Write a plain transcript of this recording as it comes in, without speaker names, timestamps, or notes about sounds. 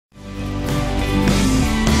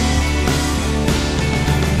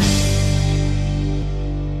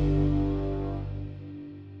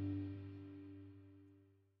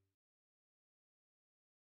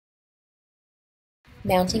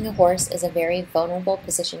Mounting a horse is a very vulnerable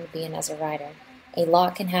position to be in as a rider. A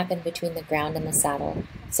lot can happen between the ground and the saddle,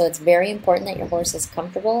 so it's very important that your horse is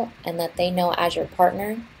comfortable and that they know as your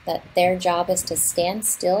partner that their job is to stand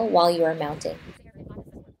still while you are mounting.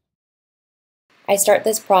 I start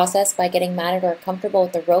this process by getting Matador comfortable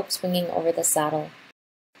with the rope swinging over the saddle.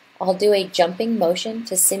 I'll do a jumping motion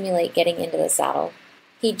to simulate getting into the saddle.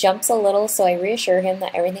 He jumps a little, so I reassure him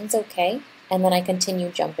that everything's okay, and then I continue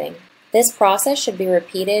jumping. This process should be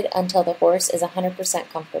repeated until the horse is 100%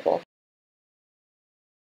 comfortable.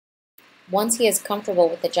 Once he is comfortable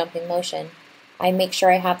with the jumping motion, I make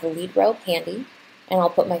sure I have the lead rope handy, and I'll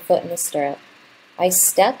put my foot in the stirrup. I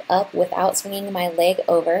step up without swinging my leg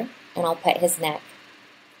over, and I'll pet his neck,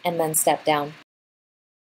 and then step down.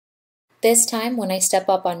 This time, when I step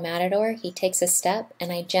up on Matador, he takes a step,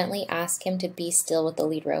 and I gently ask him to be still with the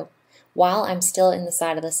lead rope, while I'm still in the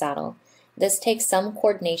side of the saddle. This takes some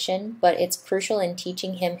coordination, but it's crucial in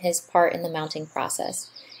teaching him his part in the mounting process.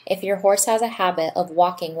 If your horse has a habit of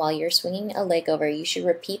walking while you're swinging a leg over, you should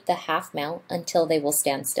repeat the half mount until they will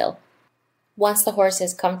stand still. Once the horse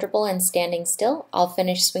is comfortable and standing still, I'll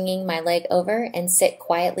finish swinging my leg over and sit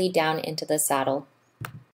quietly down into the saddle.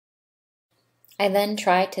 I then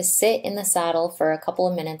try to sit in the saddle for a couple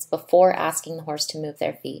of minutes before asking the horse to move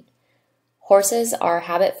their feet. Horses are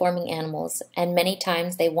habit-forming animals, and many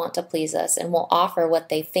times they want to please us and will offer what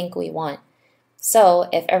they think we want. So,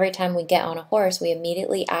 if every time we get on a horse we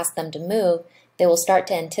immediately ask them to move, they will start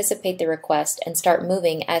to anticipate the request and start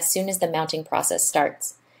moving as soon as the mounting process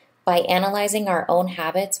starts. By analyzing our own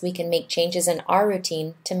habits, we can make changes in our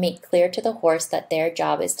routine to make clear to the horse that their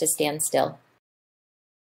job is to stand still.